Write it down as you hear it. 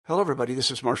Hello, everybody. This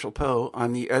is Marshall Poe.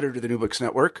 I'm the editor of the New Books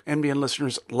Network. NBN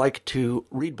listeners like to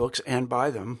read books and buy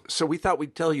them. So we thought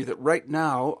we'd tell you that right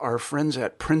now, our friends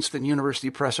at Princeton University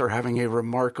Press are having a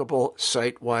remarkable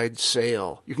site-wide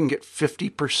sale. You can get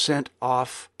 50%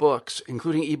 off books,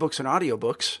 including ebooks and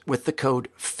audiobooks, with the code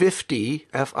 50,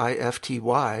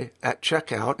 F-I-F-T-Y, at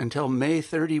checkout until May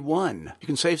 31. You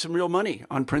can save some real money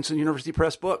on Princeton University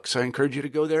Press books. I encourage you to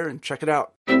go there and check it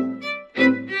out.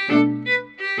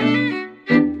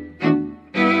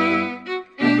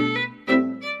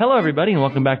 Hello, everybody, and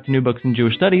welcome back to New Books in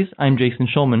Jewish Studies. I'm Jason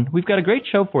Schulman. We've got a great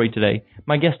show for you today.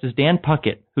 My guest is Dan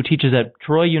Puckett, who teaches at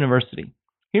Troy University,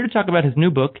 here to talk about his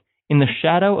new book, In the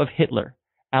Shadow of Hitler,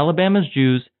 Alabama's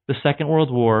Jews, the Second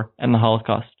World War, and the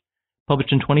Holocaust,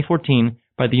 published in 2014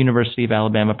 by the University of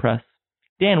Alabama Press.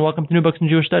 Dan, welcome to New Books in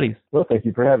Jewish Studies. Well, thank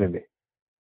you for having me.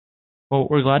 Well,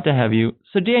 we're glad to have you.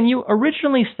 So, Dan, you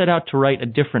originally set out to write a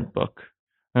different book,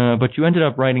 but you ended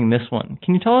up writing this one.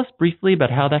 Can you tell us briefly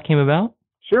about how that came about?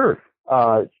 Sure.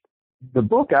 The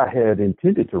book I had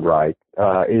intended to write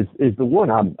is the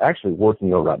one I'm actually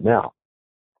working on right now.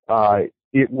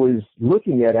 It was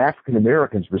looking at African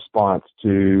Americans' response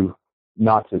to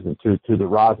Nazism, to the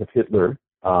rise of Hitler,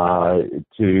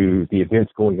 to the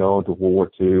events going on, to World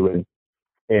War II,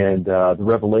 and the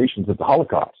revelations of the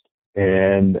Holocaust.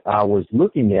 And I was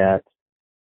looking at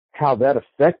how that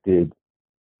affected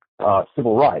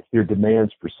civil rights, their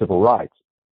demands for civil rights.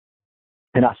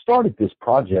 And I started this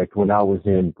project when I was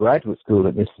in graduate school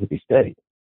at Mississippi State.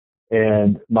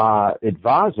 And my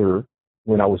advisor,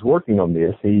 when I was working on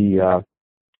this, he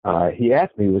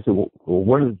asked me, he said, well,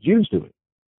 what are the Jews doing?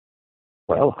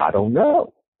 Well, I don't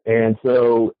know. And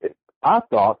so I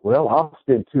thought, well, I'll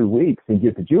spend 2 weeks and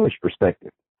get the Jewish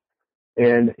perspective.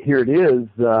 And here it is,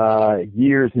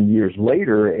 years and years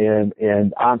later, and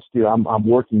I'm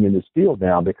working in this field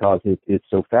now because it's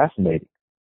so fascinating.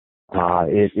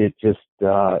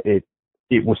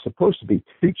 It was supposed to be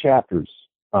 2 chapters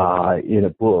in a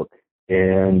book,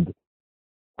 and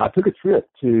I took a trip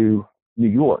to New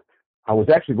York. I was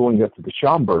actually going up to the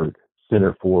Schomburg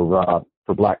Center for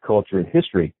Black Culture and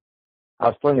History. I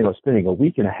was planning on spending a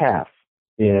week and a half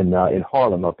in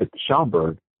Harlem up at the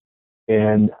Schomburg,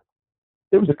 and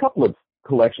there was a couple of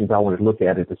collections I wanted to look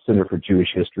at the Center for Jewish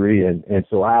History, and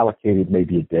so I allocated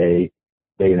maybe a day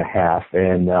and a half,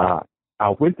 and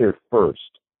I went there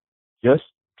first just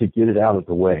to get it out of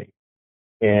the way.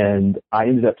 And I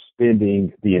ended up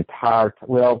spending the entire,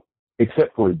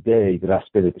 except for a day that I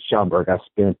spent at the Schomburg, I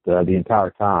spent the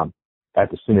entire time at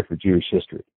the Center for Jewish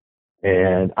History.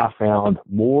 And I found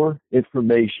more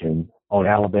information on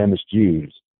Alabama's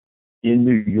Jews in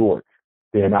New York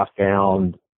than I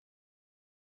found,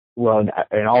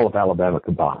 in all of Alabama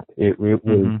combined. It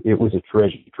was a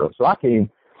treasure trove. So I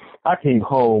came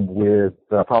home with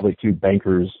probably 2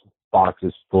 bankers'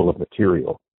 boxes full of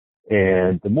material.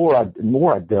 And the more I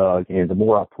dug and the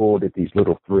more I pulled at these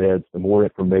little threads, the more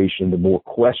information, the more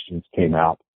questions came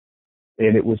out.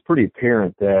 And it was pretty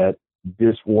apparent that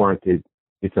this warranted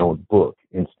its own book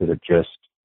instead of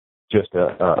just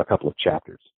a couple of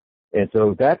chapters. And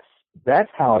so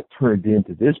that's how it turned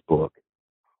into this book.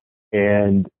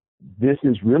 And this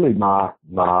is really my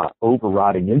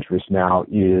overriding interest now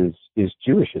is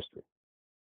Jewish history.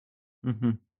 Mm-hmm.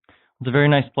 It's a very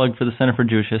nice plug for the Center for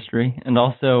Jewish History, and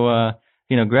also,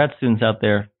 grad students out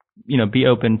there, be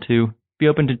open to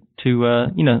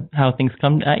how things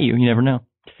come at you. You never know.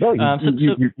 No,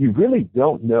 you really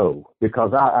don't know,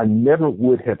 because I never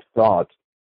would have thought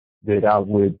that I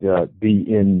would be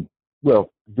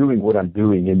doing what I'm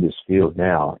doing in this field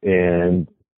now, and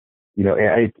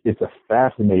it's a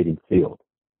fascinating field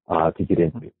to get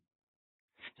into.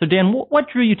 So, Dan, what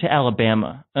drew you to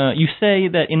Alabama? You say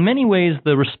that in many ways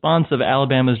the response of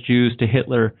Alabama's Jews to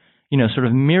Hitler, sort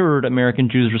of mirrored American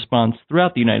Jews' response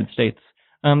throughout the United States.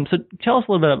 So tell us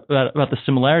a little bit about the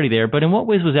similarity there, but in what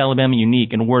ways was Alabama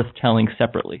unique and worth telling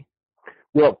separately?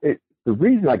 Well, the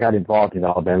reason I got involved in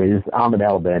Alabama is I'm an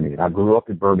Alabamian. I grew up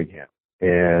in Birmingham.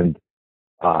 And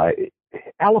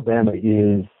Alabama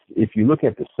is, if you look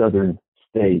at the southern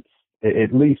states,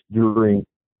 at least during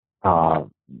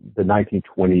the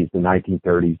 1920s, the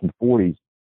 1930s, and 40s,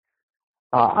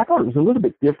 I thought it was a little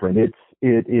bit different.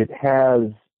 It has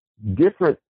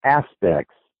different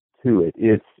aspects to it.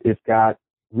 It's got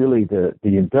really the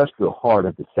industrial heart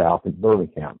of the South in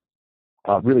Birmingham,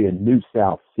 really a new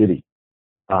South city.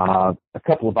 A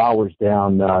couple of hours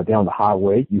down the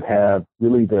highway, you have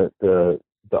really the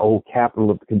old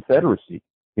capital of the Confederacy,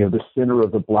 the center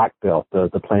of the Black Belt,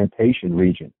 the plantation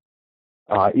region.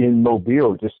 In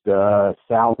Mobile, just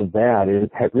south of that,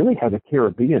 it really has a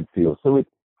Caribbean feel. So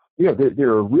there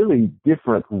are really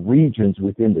different regions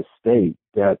within the state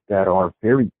that are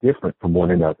very different from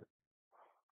one another.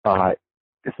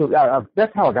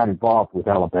 That's how I got involved with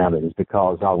Alabama, is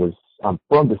because I'm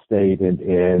from the state, and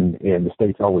the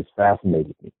state's always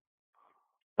fascinated me.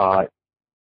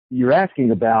 You're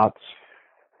asking about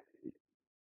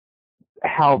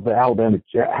how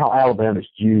Alabama's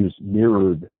Jews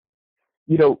mirrored.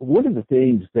 One of the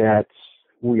things that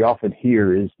we often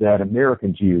hear is that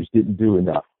American Jews didn't do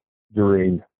enough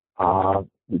during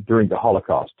the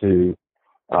Holocaust to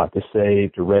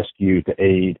save, to rescue, to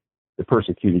aid the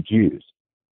persecuted Jews.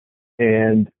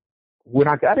 And when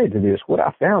I got into this, what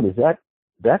I found is that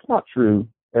that's not true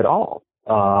at all.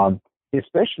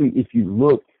 Especially if you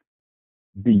look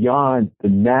beyond the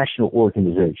national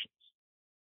organizations,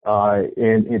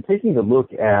 and taking a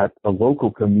look at a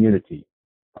local community.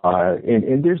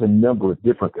 And there's a number of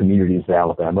different communities in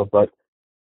Alabama, but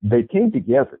they came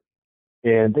together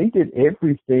and they did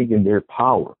everything in their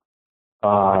power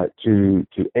to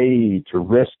aid, to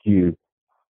rescue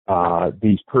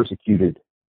these persecuted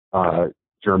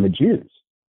German Jews.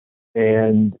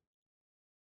 And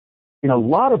in a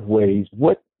lot of ways,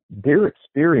 what their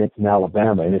experience in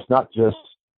Alabama, and it's not just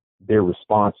their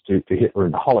response to Hitler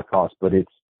and the Holocaust, but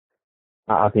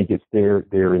I think it's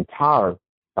their entire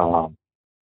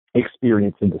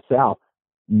experience in the South,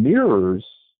 mirrors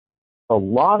a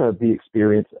lot of the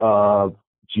experience of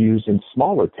Jews in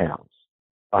smaller towns,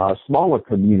 smaller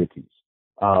communities,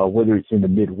 whether it's in the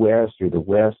Midwest or the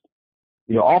West.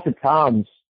 Oftentimes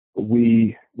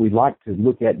we like to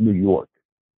look at New York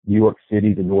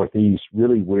City, the Northeast,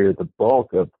 really where the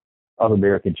bulk of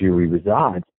American Jewry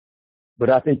resides. But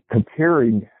I think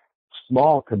comparing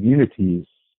small communities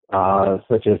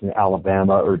such as in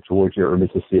Alabama or Georgia or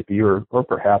Mississippi or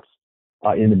perhaps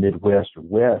in the Midwest or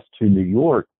West to New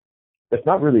York, that's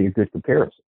not really a good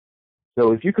comparison.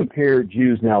 So if you compare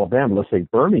Jews in Alabama, let's say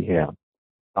Birmingham,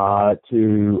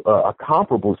 to a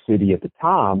comparable city at the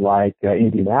time like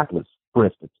Indianapolis, for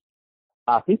instance,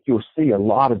 I think you'll see a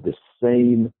lot of the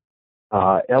same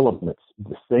elements,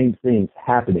 the same things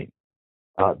happening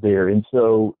there. And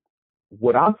so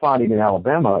what I'm finding in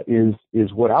Alabama is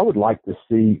what I would like to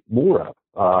see more of,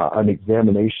 an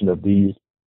examination of these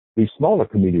smaller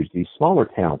communities, these smaller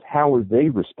towns. How are they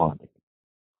responding?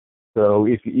 So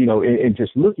if, and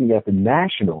just looking at the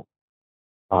national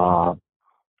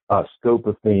scope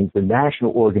of things, the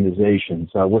national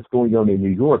organizations, what's going on in New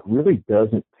York really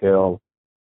doesn't tell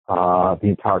the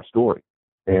entire story.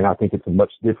 And I think it's a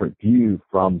much different view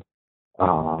from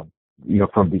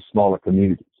these smaller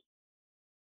communities.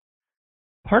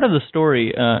 Part of the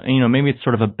story, maybe it's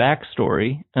sort of a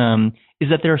backstory, is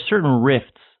that there are certain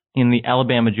rifts in the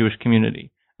Alabama Jewish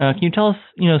community. Can you tell us,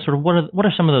 sort of what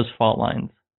are some of those fault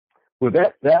lines? Well,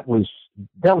 that was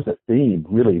a theme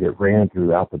really that ran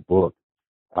throughout the book.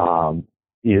 There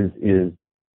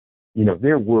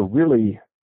were really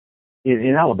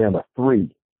in Alabama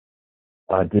three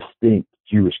distinct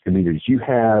Jewish communities. You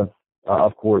have,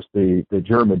 of course, the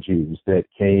German Jews that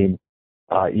came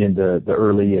in the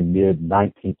early and mid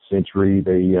 19th century.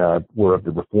 They were of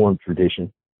the Reformed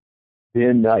tradition.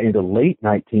 Then in the late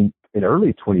 19th and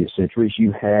early 20th centuries,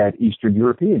 you had Eastern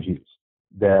European Jews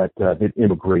that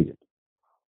immigrated.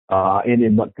 And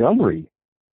in Montgomery,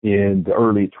 in the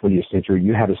early 20th century,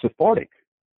 you had a Sephardic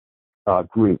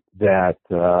group that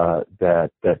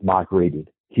migrated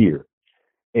here,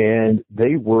 and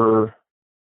they were.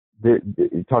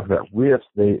 Talk about rifts.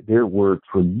 There were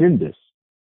tremendous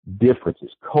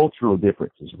differences, cultural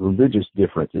differences, religious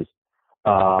differences,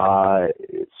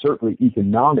 certainly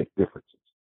economic differences.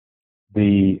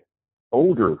 The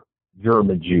older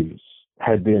German Jews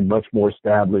had been much more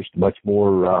established, much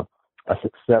more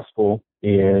successful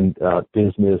in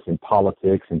business and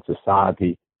politics and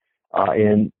society,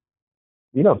 and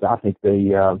I think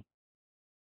they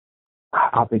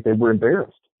were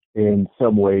embarrassed in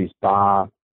some ways by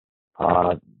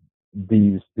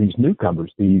these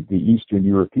newcomers, the Eastern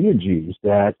European Jews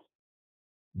that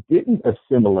didn't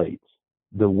assimilate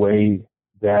the way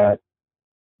that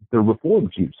the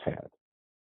Reformed Jews had,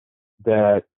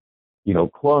 that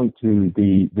clung to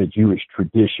the Jewish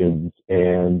traditions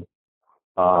and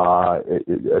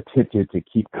attempted to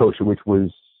keep kosher, which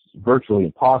was virtually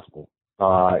impossible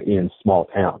in small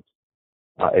towns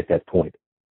at that point.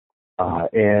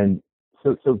 And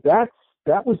so that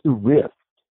was the rift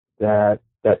that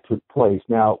took place.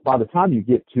 Now, by the time you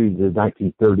get to the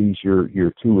 1930s,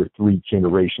 you're two or three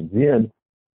generations in,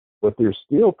 but there's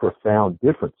still profound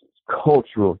differences,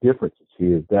 cultural differences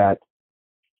here that,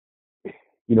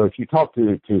 if you talk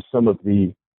to some of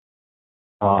the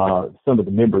some of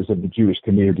the members of the Jewish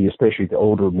community, especially the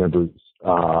older members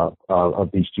of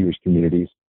these Jewish communities,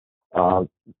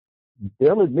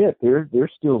 they'll admit they're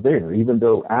still there, even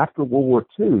though after World War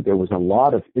II there was a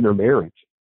lot of intermarriage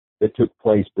that took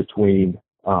place between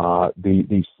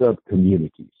these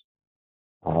sub-communities.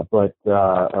 But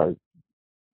as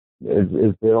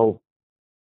they'll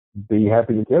be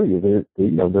happy to tell you, that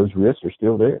those rifts are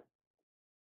still there.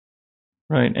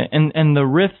 Right, and the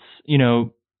rifts,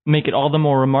 make it all the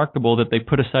more remarkable that they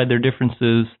put aside their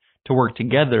differences to work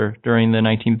together during the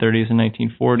 1930s and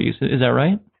 1940s. Is that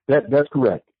right? That's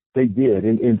correct. They did.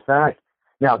 In fact,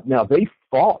 now they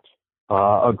fought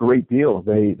a great deal.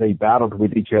 They battled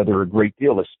with each other a great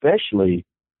deal, especially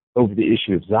over the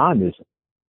issue of Zionism.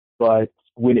 But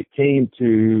when it came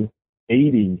to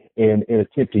aiding and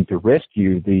attempting to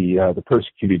rescue the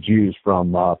persecuted Jews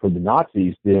from the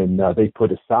Nazis, then they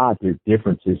put aside their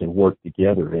differences and worked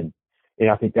together. And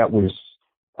I think that was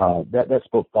that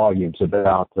spoke volumes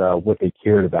about what they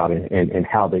cared about and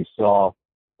how they saw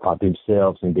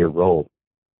themselves and their role.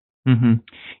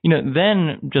 Mm-hmm.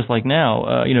 Then, just like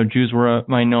now, Jews were a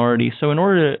minority. So in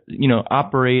order to,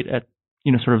 operate at,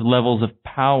 sort of levels of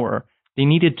power, they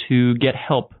needed to get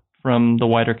help from the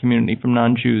wider community, from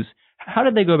non-Jews. How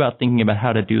did they go about thinking about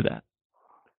how to do that?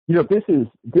 This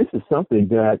is something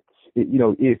that,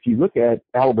 if you look at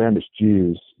Alabama's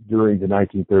Jews during the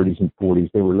 1930s and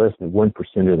 40s, they were less than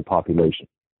 1% of the population.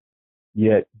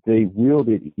 Yet they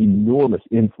wielded enormous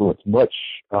influence, much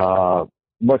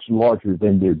larger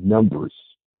than their numbers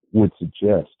would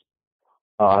suggest.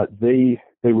 They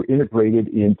were integrated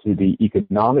into the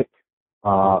economic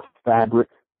fabric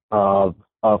of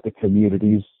the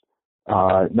communities,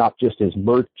 not just as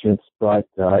merchants, but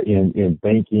in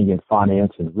banking and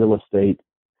finance and real estate.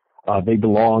 They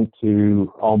belong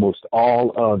to almost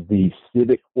all of the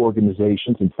civic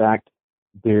organizations. In fact,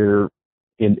 they're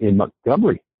in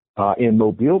Montgomery, in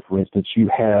Mobile, for instance, you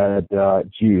had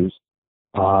Jews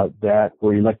that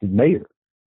were elected mayor,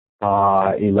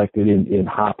 elected in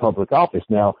high public office.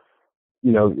 Now,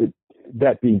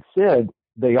 that being said,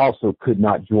 they also could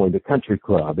not join the country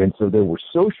club, and so there were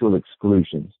social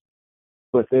exclusions,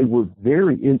 but they were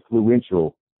very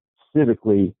influential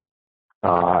civically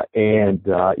and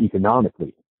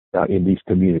economically in these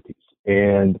communities.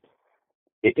 And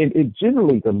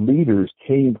generally, the leaders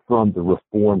came from the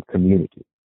Reform community.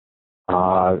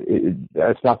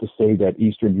 That's not to say that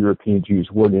Eastern European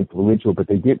Jews weren't influential, but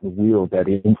they didn't wield that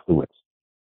influence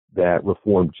that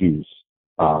Reform Jews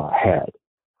had.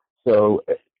 So,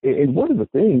 and one of the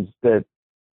things that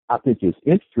I think is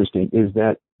interesting is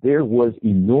that there was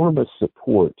enormous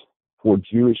support for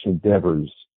Jewish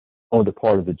endeavors on the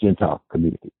part of the Gentile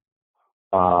community.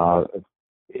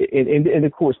 And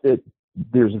of course, that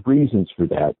there's reasons for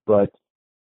that, but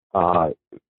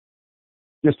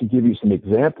just to give you some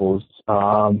examples,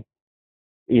 in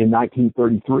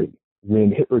 1933,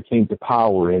 when Hitler came to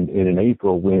power, and in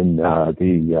April when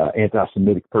the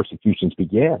anti-Semitic persecutions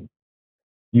began,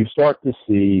 you start to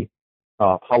see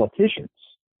politicians,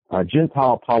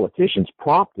 Gentile politicians,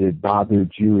 prompted by their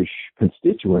Jewish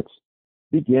constituents,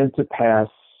 begin to pass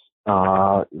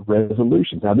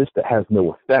resolutions. Now, this has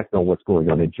no effect on what's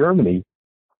going on in Germany,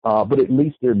 but at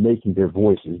least they're making their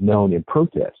voices known in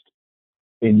protest.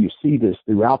 And you see this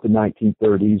throughout the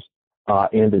 1930s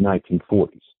and the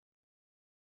 1940s.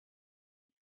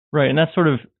 Right, and that sort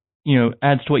of,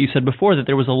 adds to what you said before, that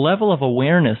there was a level of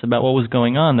awareness about what was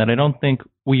going on that I don't think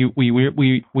we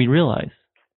realized.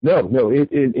 No.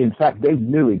 In fact, they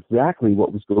knew exactly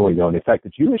what was going on. In fact, the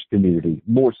Jewish community,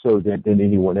 more so than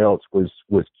anyone else, was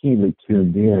keenly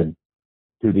tuned in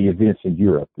to the events in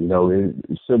Europe.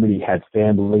 So many had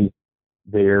family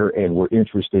there and were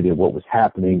interested in what was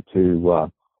happening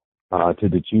to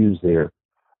the Jews there,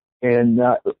 and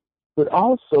but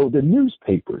also the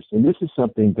newspapers. And this is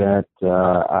something that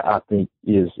I think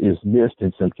is missed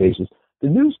in some cases. The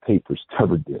newspapers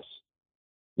covered this.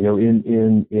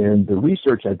 In the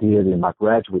research I did in my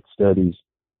graduate studies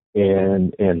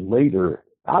and later,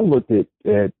 I looked at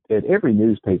every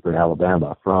newspaper in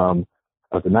Alabama from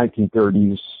the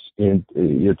 1930s and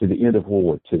to the end of World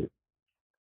War II.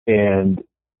 And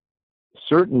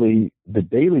certainly the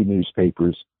daily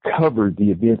newspapers covered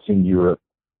the events in Europe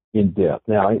in depth.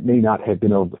 Now, it may not have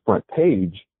been on the front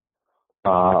page,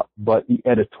 but the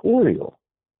editorial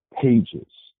pages,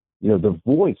 the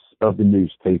voice of the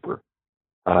newspaper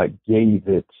gave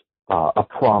it a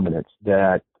prominence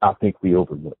that I think we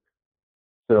overlooked.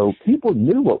 So people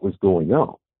knew what was going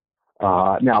on.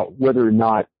 Now, whether or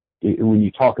not, when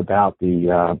you talk about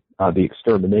the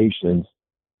exterminations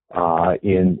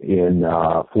in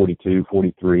 42,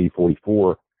 43,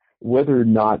 44, whether or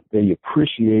not they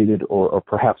appreciated or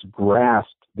perhaps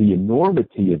grasped the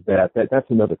enormity of that's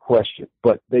another question.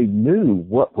 But they knew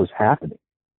what was happening.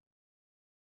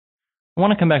 I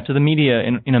want to come back to the media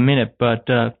in a minute, but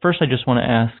first I just want to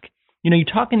ask, you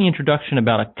talk in the introduction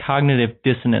about a cognitive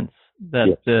dissonance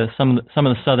that Yes. some of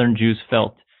the Southern Jews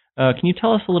felt. Can you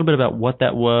tell us a little bit about what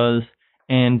that was?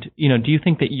 And, do you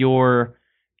think that your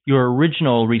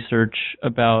original research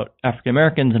about African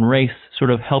Americans and race sort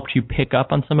of helped you pick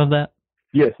up on some of that?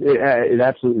 Yes, it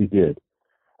absolutely did.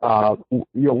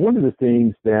 One of the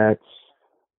things that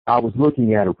I was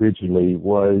looking at originally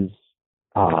was,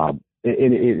 and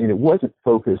it wasn't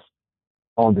focused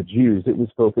on the Jews, it was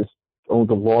focused on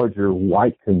the larger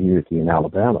white community in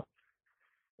Alabama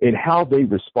and how they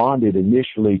responded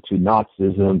initially to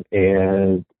Nazism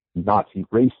and Nazi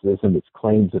racism, its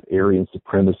claims of Aryan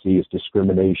supremacy, its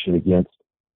discrimination against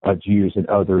Jews and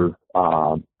other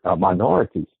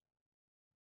minorities.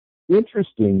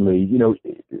 Interestingly,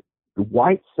 the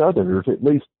white Southerners, at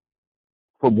least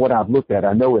from what I've looked at,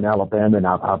 I know in Alabama, and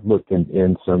I've looked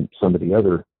in some of the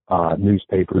other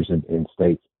newspapers in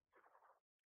states,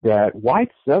 that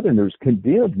white Southerners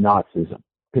condemned Nazism,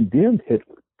 condemned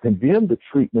Hitler, condemned the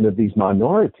treatment of these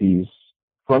minorities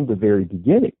from the very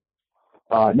beginning.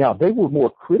 Now, they were more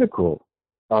critical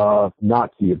of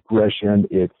Nazi aggression,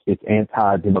 its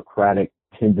anti-democratic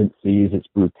tendencies, its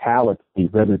brutality,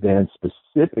 rather than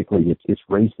specifically its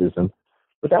racism,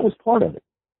 but that was part of it.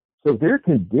 So they're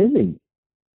condemning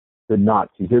the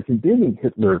Nazis, they're condemning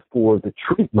Hitler for the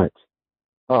treatment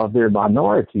of their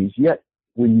minorities, yet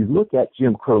when you look at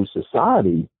Jim Crow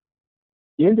society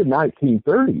in the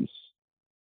 1930s,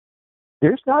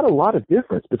 there's not a lot of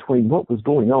difference between what was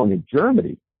going on in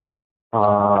Germany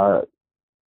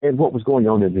and what was going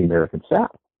on in the American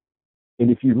South. And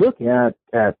if you look at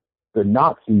the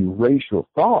Nazi racial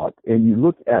thought and you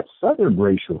look at Southern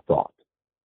racial thought,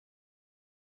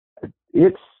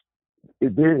 it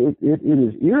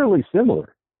is eerily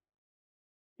similar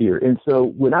here. And so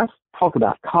when I talk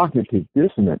about cognitive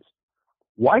dissonance,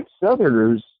 white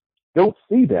Southerners don't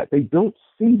see that. They don't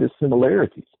see the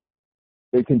similarities.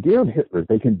 They condemn Hitler.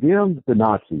 They condemn the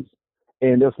Nazis.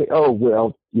 And they'll say, oh,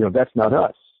 well, that's not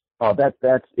us.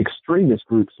 That's extremist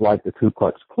groups like the Ku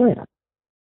Klux Klan,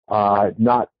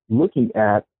 not looking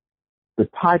at the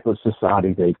type of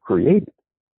society they've created.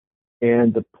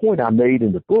 And the point I made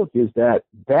in the book is that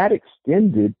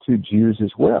extended to Jews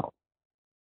as well.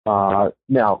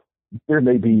 Now, there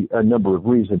may be a number of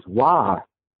reasons why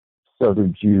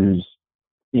Southern Jews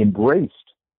embraced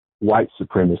white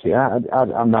supremacy.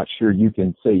 I'm not sure you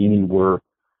can say any were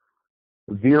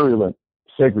virulent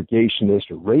segregationist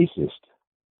or racist,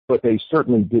 but they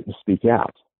certainly didn't speak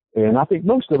out. And I think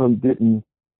most of them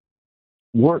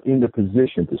weren't in the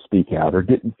position to speak out or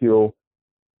didn't feel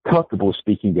comfortable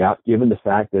speaking out, given the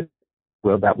fact that,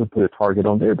 well, that would put a target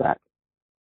on their back.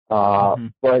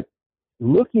 But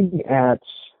looking at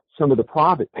some of the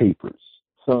private papers,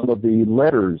 some of the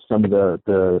letters, some of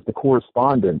the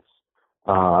correspondence,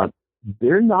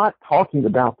 they're not talking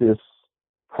about this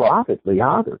privately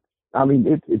either. I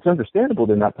mean, it's understandable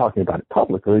they're not talking about it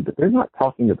publicly, but they're not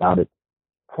talking about it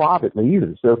privately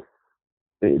either. So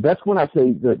that's when I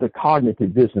say the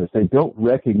cognitive dissonance. They don't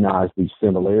recognize these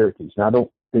similarities. And I don't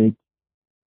think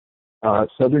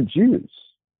Southern Jews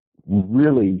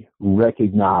really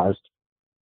recognized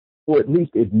or at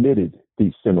least admitted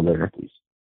these similarities.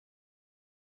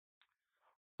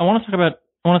 I want to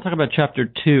talk about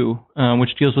chapter 2,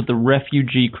 which deals with the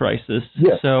refugee crisis.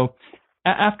 Yes. So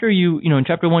after in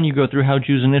chapter 1, you go through how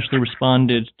Jews initially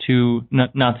responded to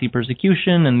Nazi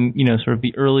persecution and, sort of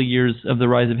the early years of the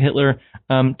rise of Hitler.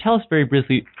 Tell us very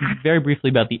briefly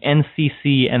about the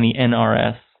NCC and the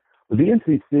NRS. The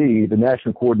NCC, the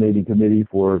National Coordinating Committee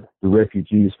for the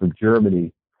Refugees from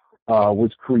Germany, was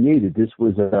created. This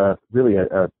was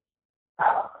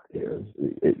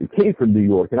it came from New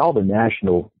York, and all the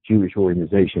national Jewish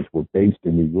organizations were based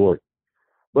in New York.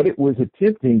 But it was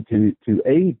attempting to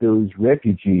aid those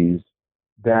refugees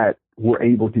that were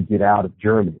able to get out of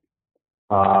Germany.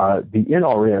 The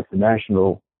NRS, the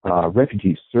National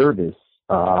Refugee Service,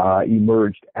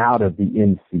 emerged out of the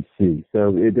NCC.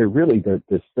 So they're really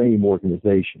the same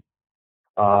organization.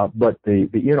 But the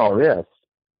NRS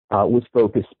was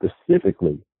focused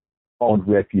specifically on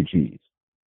refugees.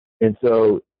 And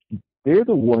so they're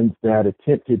the ones that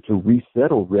attempted to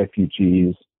resettle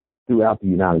refugees throughout the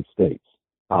United States.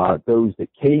 Those that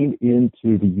came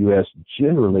into the U.S.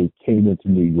 generally came into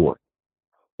New York.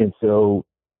 And so,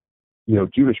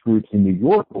 Jewish groups in New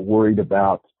York were worried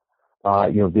about,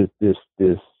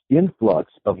 this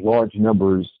influx of large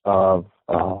numbers of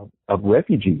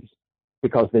refugees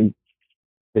because they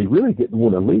they really didn't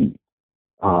want to leave.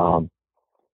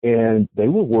 And they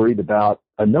were worried about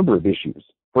a number of issues.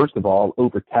 First of all,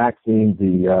 overtaxing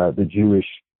the Jewish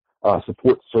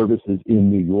support services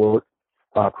in New York,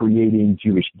 creating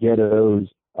Jewish ghettos,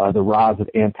 the rise of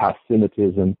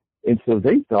anti-Semitism. And so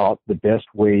they thought the best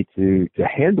way to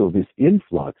handle this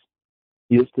influx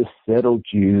is to settle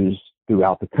Jews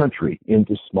throughout the country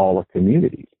into smaller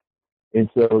communities. And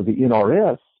so the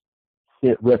NRS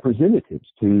sent representatives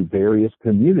to various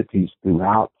communities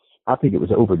throughout, I think it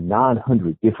was over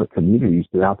 900 different communities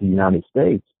throughout the United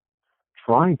States,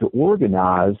 trying to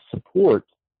organize support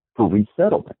for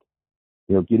resettlement.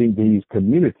 Getting these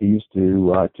communities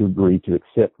to agree to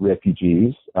accept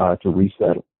refugees, to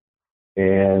resettle.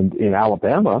 And in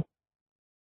Alabama,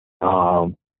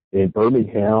 in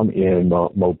Birmingham, in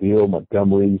Mobile,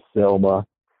 Montgomery, Selma,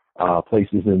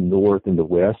 places in the north and the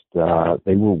west,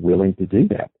 they were willing to do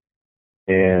that.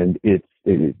 And this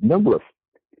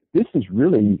is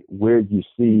really where you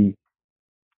see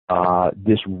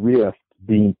this rift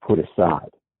being put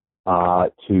aside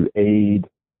to aid,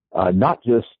 not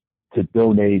just to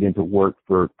donate and to work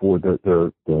for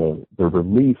the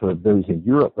relief of those in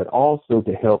Europe, but also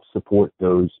to help support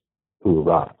those who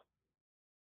arrive.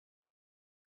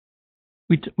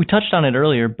 We touched on it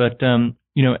earlier, but as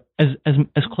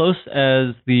close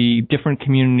as the different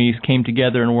communities came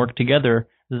together and worked together,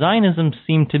 Zionism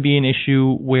seemed to be an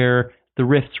issue where the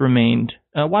rifts remained.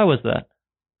 Why was that?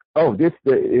 Oh,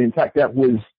 in fact, that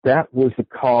was the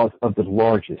cause of the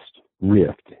largest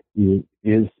rift.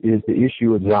 Is the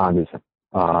issue of Zionism,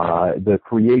 the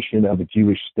creation of a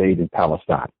Jewish state in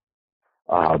Palestine.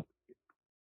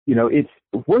 It's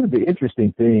one of the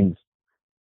interesting things.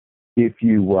 If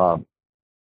you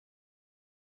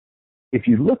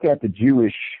look at the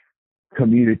Jewish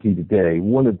community today,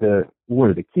 one of the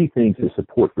key things is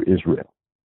support for Israel,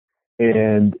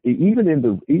 and even in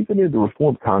the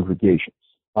Reformed congregations,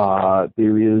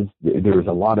 there is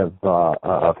a lot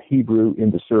of Hebrew in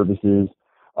the services,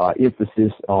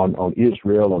 emphasis on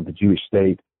Israel, on the Jewish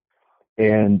state.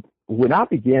 And when I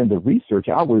began the research,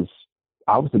 I was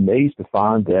amazed to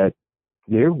find that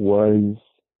there was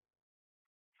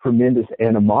tremendous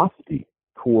animosity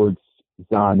towards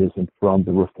Zionism from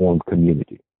the Reformed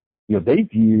community. They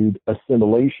viewed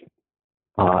assimilation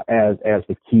as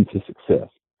the key to success,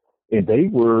 and they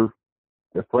were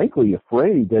frankly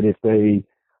afraid that if they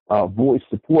voiced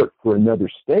support for another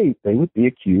state, they would be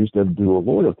accused of dual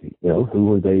loyalty.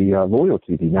 Who are they loyal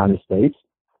to, the United States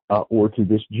or to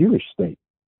this Jewish state?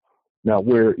 Now,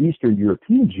 where Eastern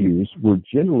European Jews were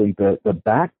generally the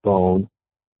backbone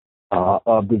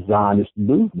of the Zionist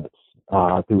movements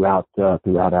throughout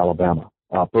Alabama,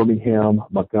 Birmingham,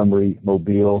 Montgomery,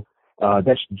 Mobile.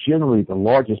 That's generally the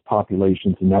largest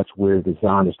populations, and that's where the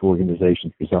Zionist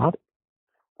organizations resided.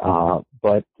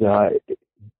 But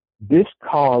this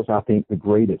caused, I think, the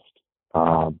greatest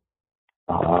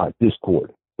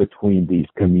discord between these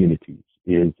communities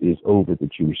is over the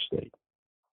Jewish state.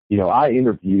 I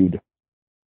interviewed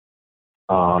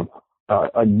a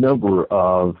number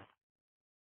of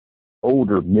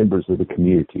older members of the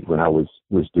community when I was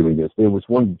doing this. There was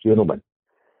one gentleman.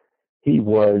 I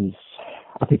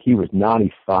think he was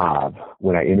 95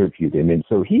 when I interviewed him, and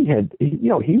so he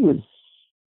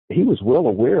was well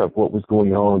aware of what was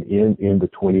going on in the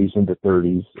 20s and the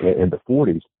 30s and the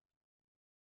 40s,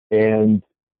 and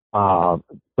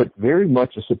but very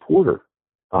much a supporter,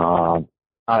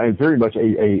 very much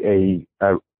a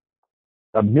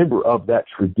member of that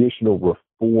traditional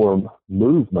reform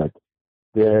movement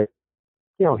that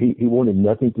he wanted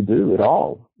nothing to do at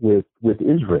all with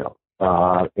Israel,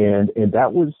 and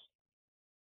that was,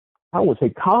 I would say,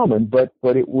 common, but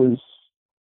it was.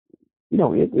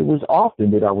 It was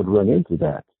often that I would run into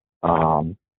that.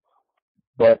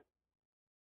 But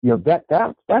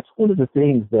that's one of the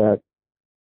things that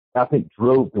I think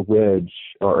drove the wedge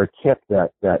or kept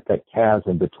that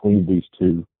chasm between these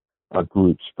two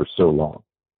groups for so long.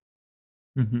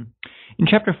 Mm-hmm. In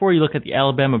Chapter 4, you look at the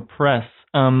Alabama press.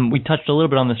 We touched a little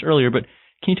bit on this earlier, but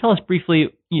can you tell us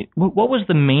briefly what was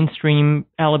the mainstream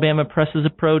Alabama press's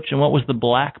approach and what was the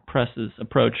black press's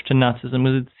approach to Nazism?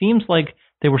 Because it seems like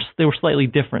they were slightly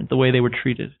different, the way they were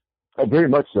treated. Very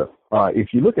much so.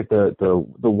 If you look at the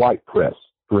white press,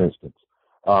 for instance,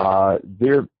 of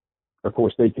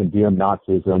course, they condemn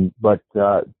Nazism, but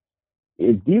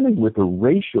in dealing with the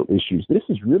racial issues, this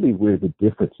is really where the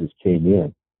differences came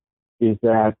in. Is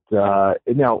that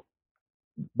now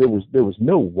there was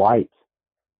no white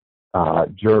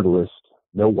journalist,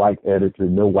 no white editor,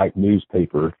 no white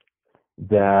newspaper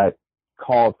that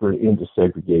called for an end to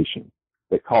segregation,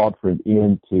 that called for an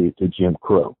end to Jim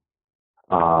Crow.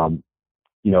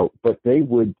 but they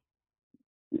would,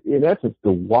 in essence,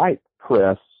 the white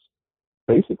press,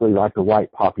 basically like the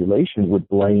white population, would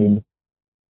blame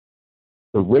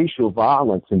the racial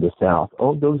violence in the South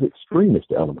on those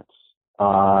extremist elements.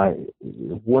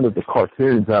 One of the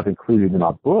cartoons I've included in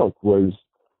my book was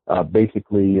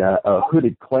basically a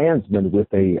hooded Klansman with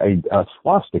a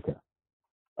swastika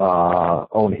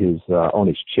on his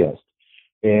chest,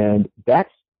 and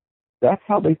that's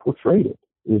how they portrayed it.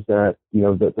 Is that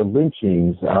the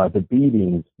lynchings, the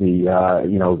beatings,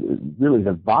 really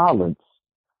the violence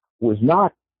was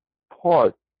not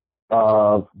part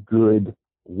of good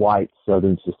white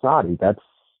Southern society. That's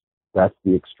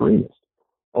the extremist.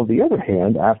 On the other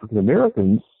hand, African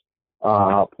Americans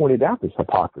pointed out this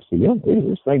hypocrisy.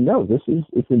 They're saying, no,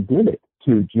 it's endemic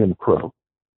to Jim Crow.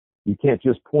 You can't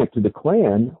just point to the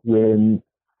Klan when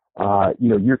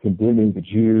you're condemning the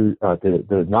Jews,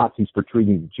 the Nazis for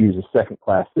treating the Jews as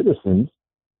second-class citizens,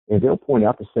 and they'll point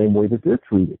out the same way that they're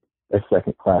treated as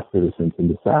second-class citizens in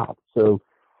the South. So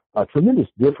tremendous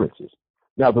differences.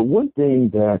 Now, the one thing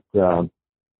that the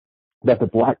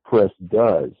black press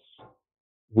does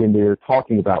when they're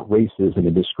talking about racism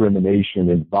and discrimination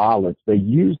and violence, they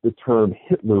use the term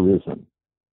Hitlerism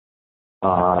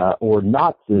or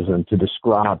Nazism to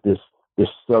describe this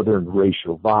Southern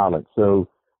racial violence. So,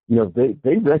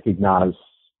 they recognize,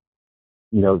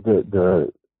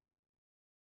 the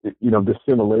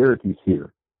similarities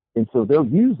here, and so they'll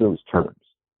use those terms.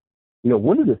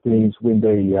 One of the things when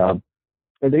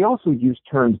and they also use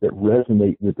terms that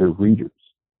resonate with their readers.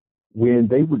 When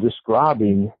they were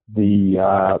describing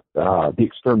the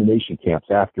extermination camps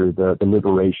after the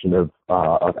liberation of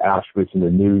Auschwitz and the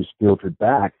news filtered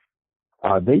back,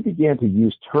 they began to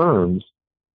use terms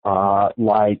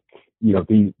like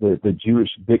the Jewish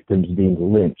victims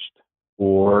being lynched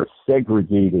or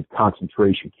segregated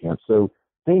concentration camps. So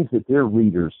things that their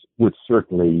readers would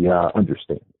certainly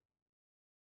understand.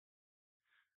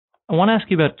 I want to ask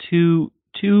you about two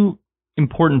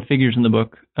important figures in the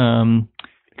book.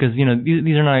 Because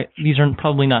these are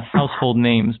probably not household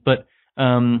names, but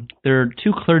there are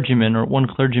two clergymen, or one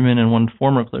clergyman and one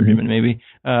former clergyman, maybe.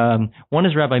 One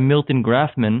is Rabbi Milton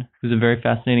Grafman, who's a very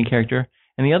fascinating character,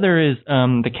 and the other is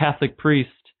the Catholic priest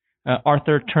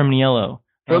Arthur Terminiello.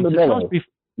 Tell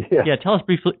us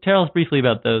briefly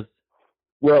about those.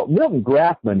 Well, Milton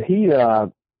Grafman, he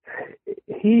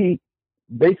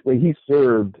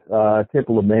served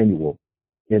Temple Emmanuel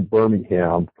in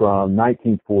Birmingham from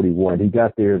 1941. He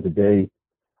got there the day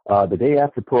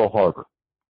after Pearl Harbor.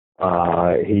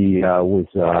 He was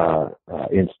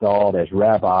installed as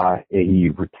rabbi. He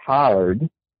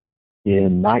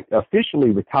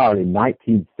officially retired in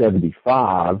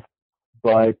 1975,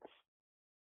 but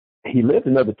he lived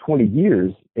another 20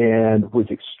 years and was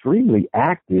extremely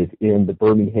active in the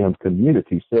Birmingham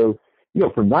community. So,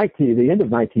 from the end of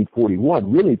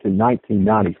 1941, really to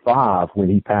 1995, when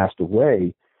he passed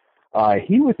away,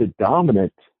 he was a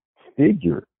dominant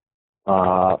figure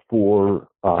for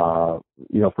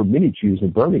many Jews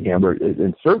in Birmingham,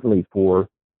 and certainly for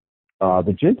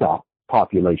the Gentile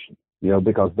population,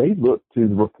 because they looked to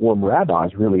the Reform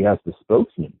rabbis really as the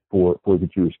spokesman for the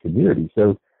Jewish community.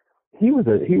 So he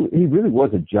really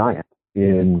was a giant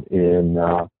in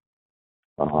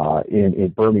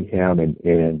Birmingham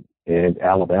and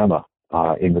Alabama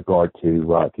in regard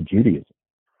to Judaism.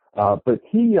 But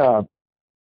he,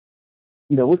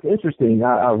 what's interesting,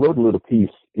 I wrote a little piece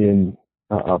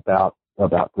about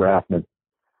Grafman.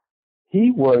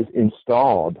 He was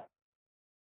installed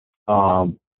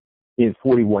in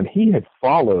 41. He had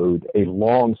followed a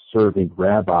long-serving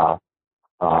rabbi,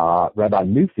 Rabbi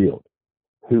Newfield,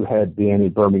 who had been in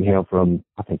Birmingham from,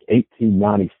 I think,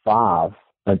 1895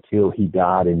 until he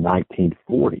died in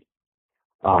 1940.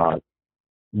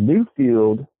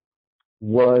 Newfield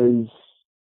was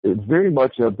very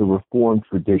much of the Reformed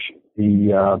tradition.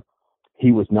 He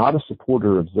was not a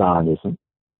supporter of Zionism.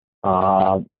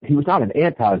 He was not an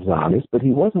anti-Zionist, but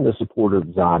he wasn't a supporter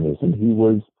of Zionism. He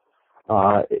was,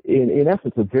 in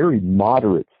essence, a very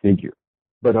moderate figure,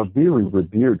 but a very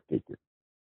revered figure,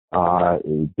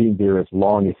 being there as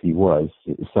long as he was,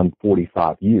 some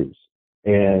 45 years.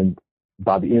 And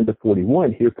by the end of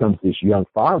 41, here comes this young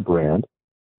firebrand,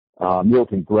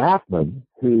 Milton Grafman,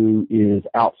 who is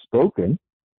outspoken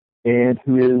and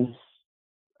who is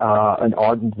an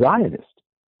ardent Zionist.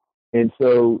 And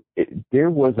so there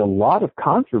was a lot of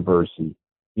controversy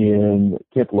in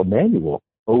Temple Emmanuel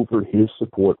over his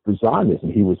support for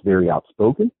Zionism. He was very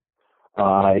outspoken.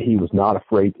 He was not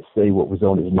afraid to say what was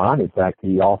on his mind. In fact,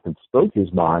 he often spoke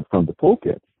his mind from the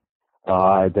pulpit.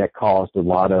 That caused a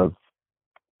lot of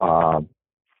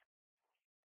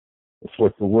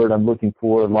what's the word I'm looking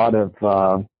for? A lot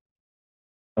of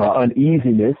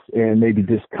uneasiness and maybe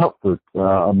discomfort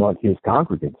among his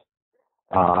congregants.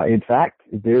 In fact,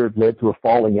 there led to a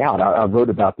falling out. I wrote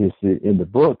about this in the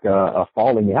book, a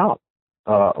falling out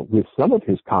with some of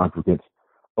his congregants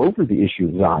over the issue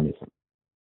of Zionism.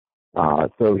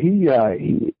 So he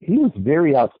was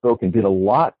very outspoken, did a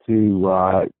lot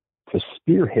to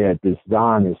spearhead this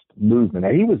Zionist movement.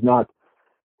 Now, he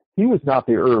was not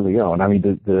there early on. I mean,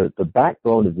 the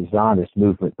backbone of the Zionist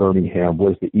movement, Birmingham,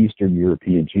 was the Eastern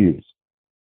European Jews.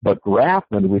 But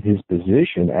Grafman, with his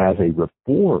position as a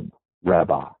Reform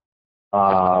rabbi,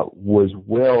 was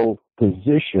well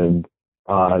positioned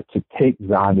to take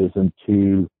Zionism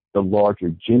to the larger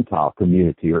Gentile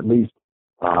community, or at least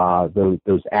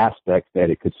those aspects that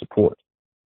it could support.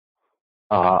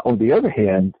 On the other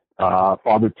hand,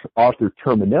 Father Arthur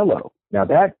Terminello, now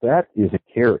that is a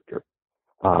character.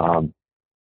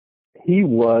 He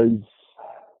was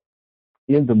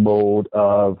in the mold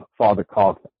of Father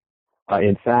Coughlin.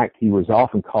 In fact, he was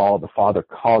often called the Father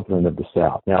Coughlin of the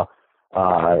South. Now,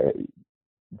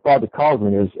 Father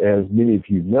Coughlin, as many of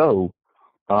you know,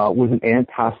 was an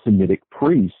anti-Semitic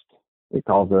priest. They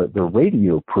call the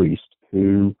radio priest,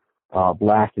 who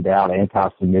blasted out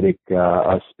anti-Semitic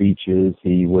speeches.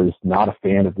 He was not a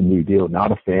fan of the New Deal,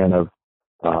 not a fan of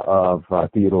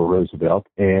Theodore Roosevelt.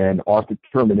 And Arthur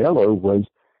Terminello was,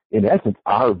 in essence,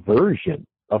 our version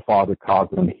of Father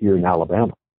Coughlin here in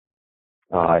Alabama.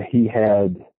 He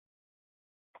had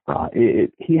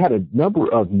a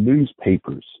number of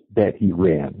newspapers that he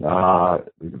ran.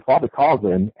 Father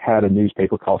Coughlin had a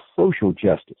newspaper called Social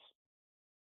Justice.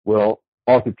 Well,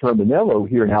 Arthur Terminello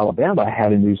here in Alabama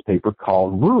had a newspaper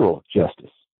called Rural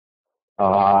Justice.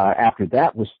 After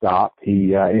that was stopped,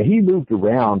 he moved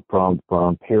around from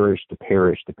parish to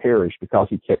parish to parish because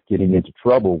he kept getting into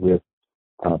trouble with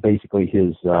basically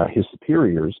his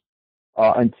superiors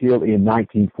until in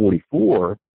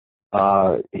 1944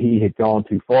 he had gone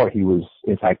too far.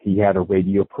 He had a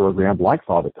radio program like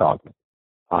Father Coughlin,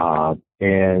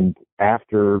 and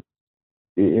after,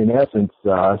 in essence,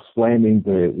 slamming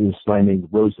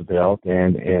Roosevelt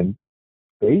and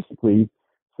basically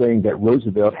saying that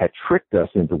Roosevelt had tricked us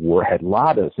into war, had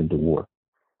lied us into war,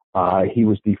 he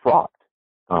was defrocked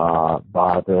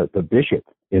by the bishop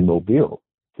in Mobile,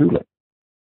 Tulip.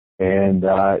 And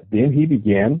then he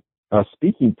began a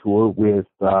speaking tour with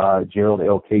Gerald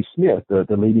L.K. Smith, the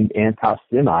leading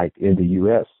anti-Semite in the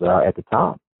U.S. At the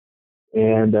time.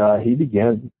 And he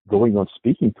began going on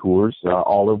speaking tours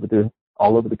all over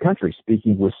the country,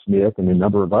 speaking with Smith and a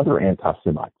number of other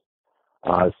anti-Semites.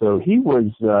 So he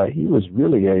was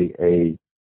really a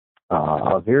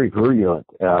very virulent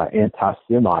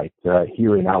anti-Semite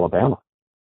here in Alabama.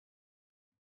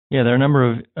 Yeah, there are a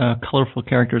number of colorful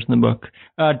characters in the book.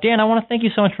 Dan, I want to thank you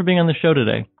so much for being on the show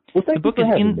today. Well, thank you for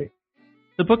having me.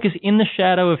 The book is In the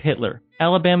Shadow of Hitler,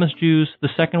 Alabama's Jews, the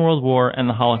Second World War, and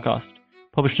the Holocaust,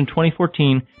 published in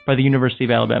 2014 by the University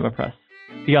of Alabama Press.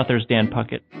 The author is Dan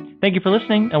Puckett. Thank you for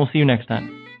listening, and we'll see you next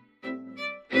time.